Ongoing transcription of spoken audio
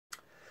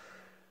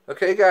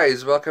Okay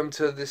guys, welcome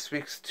to this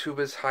week's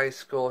Tubers High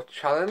Score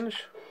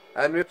Challenge,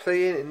 and we're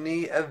playing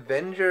The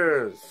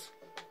Avengers,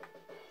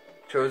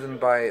 chosen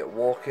by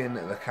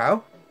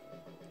Walkingthecow.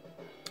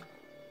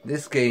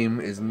 This game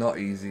is not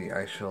easy,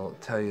 I shall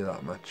tell you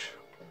that much.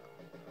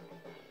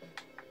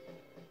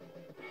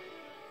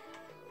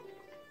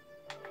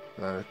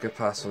 Get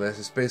past all this.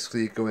 It's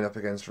basically going up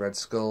against Red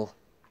Skull.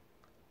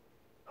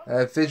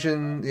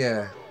 Vision,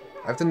 yeah,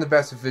 I've done the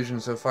best with Vision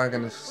so far. I'm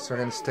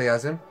gonna stay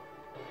as him.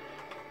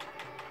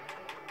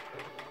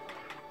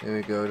 There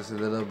we go, just a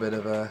little bit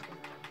of a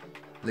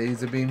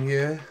laser beam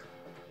here.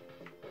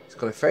 It's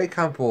got a very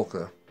camp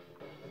walker.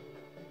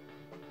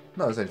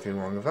 Not there's anything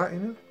wrong with that, you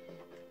know.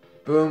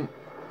 Boom.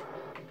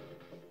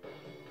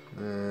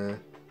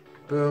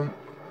 Boom.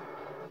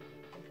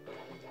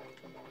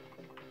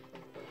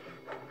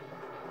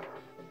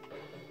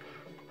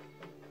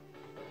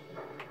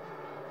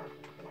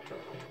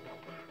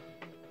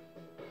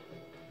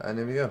 And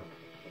there we go.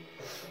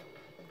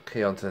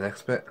 Okay, on to the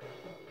next bit.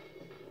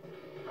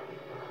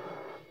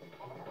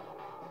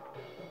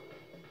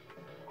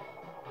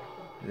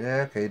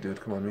 Yeah, okay,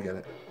 dude, come on, we get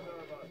it.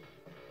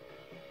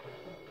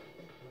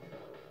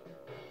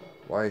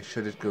 Why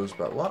should it goes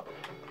back? What?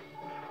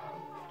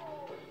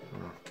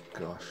 Oh,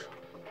 gosh.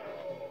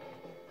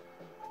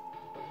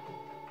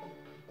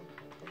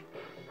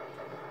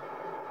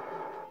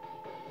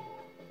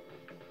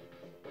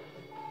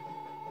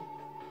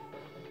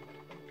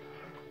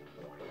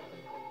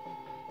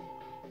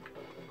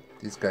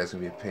 These guys can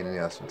be a pain in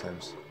the ass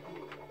sometimes.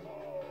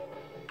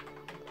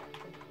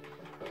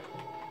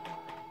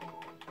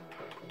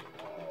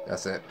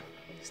 That's it.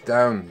 He's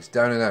down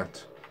and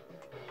out.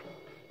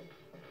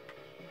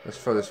 Let's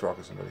throw this rock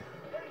at somebody.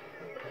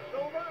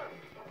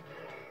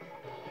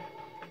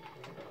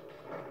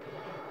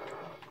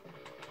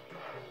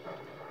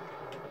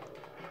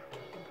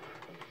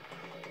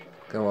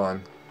 Come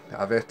on,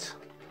 have it.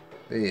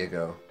 There you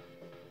go.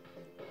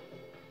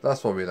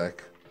 That's what we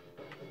like.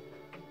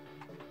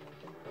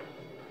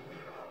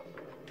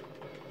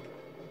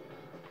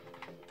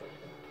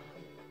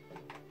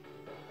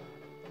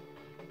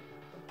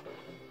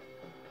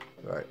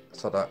 Right,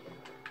 saw that.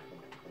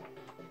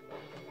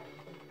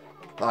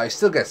 Oh, he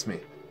still gets me.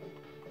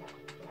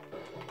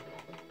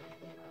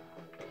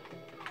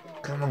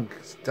 Come on,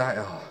 die.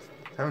 Oh,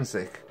 for heaven's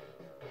sake.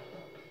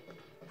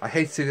 I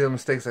hate seeing little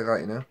mistakes like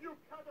that, you know? You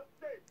can't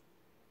escape.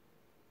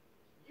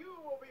 You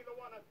will be the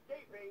one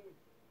escaping.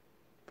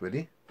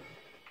 Really?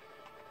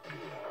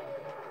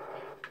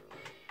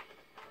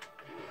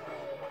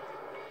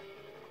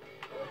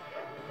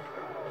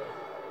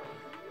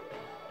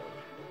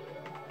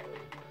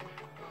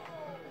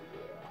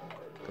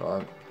 Go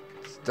on.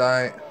 Let's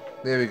die.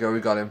 There we go, we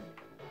got him.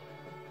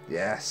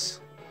 Yes.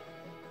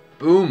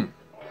 Boom.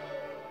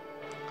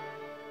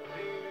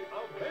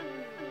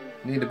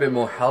 Need a bit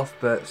more health,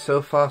 but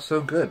so far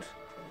so good.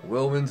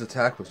 Whirlwind's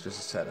attack was just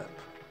a setup.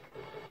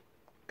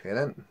 Okay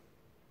then.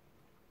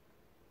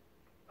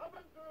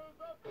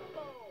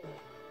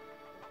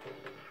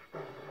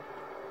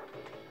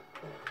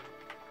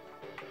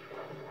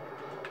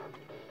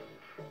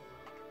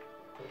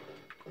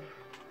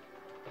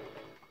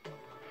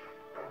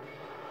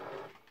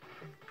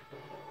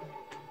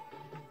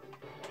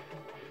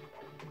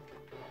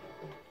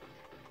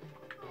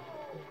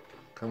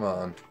 Come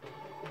on.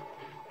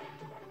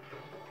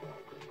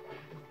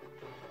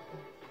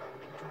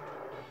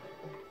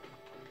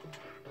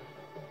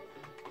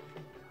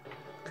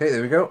 Okay,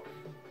 there we go.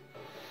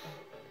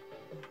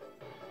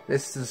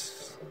 This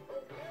is...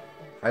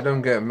 I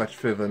don't get much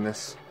further than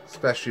this,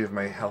 especially with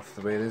my health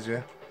the way it is,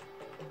 yeah.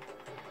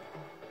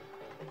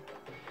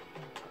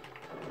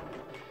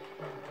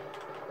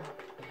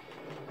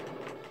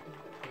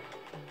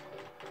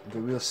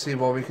 But we'll see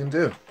what we can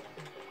do.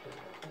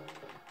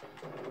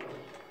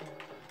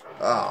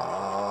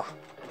 Ah.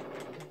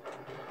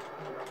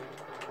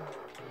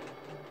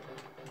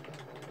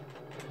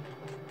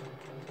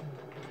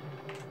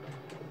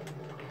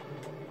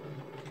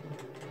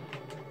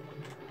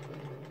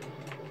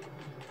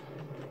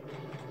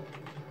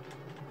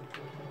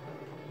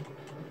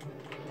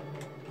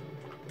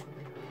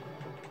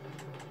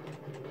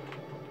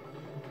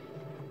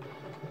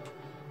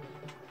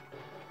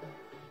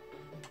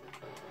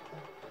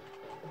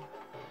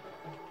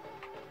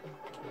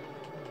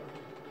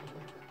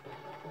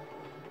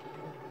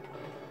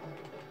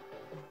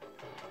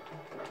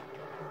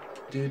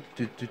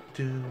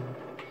 Do.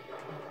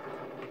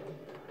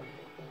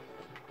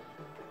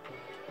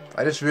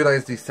 I just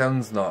realised the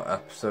sound's not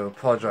up, so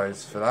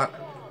apologise for that.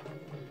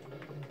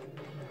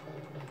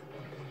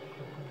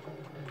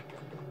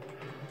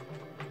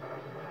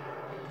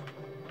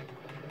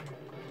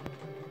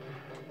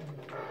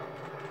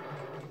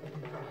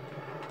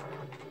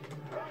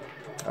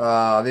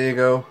 Ah, there you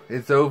go.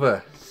 It's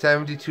over.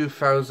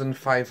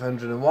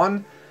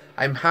 72,501.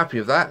 I'm happy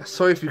with that.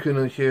 Sorry if you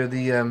couldn't hear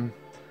the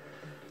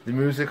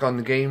music on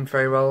the game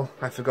very well.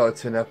 I forgot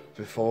to turn it up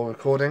before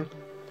recording.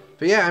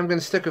 But yeah, I'm going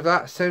to stick with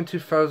that.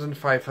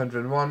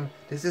 72,501.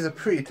 This is a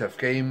pretty tough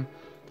game.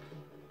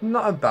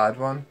 Not a bad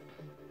one.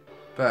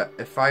 But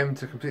if I'm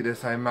to complete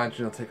this, I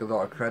imagine it'll take a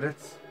lot of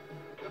credits.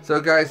 So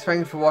guys, thank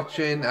you for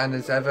watching, and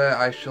as ever,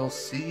 I shall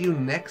see you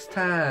next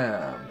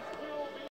time.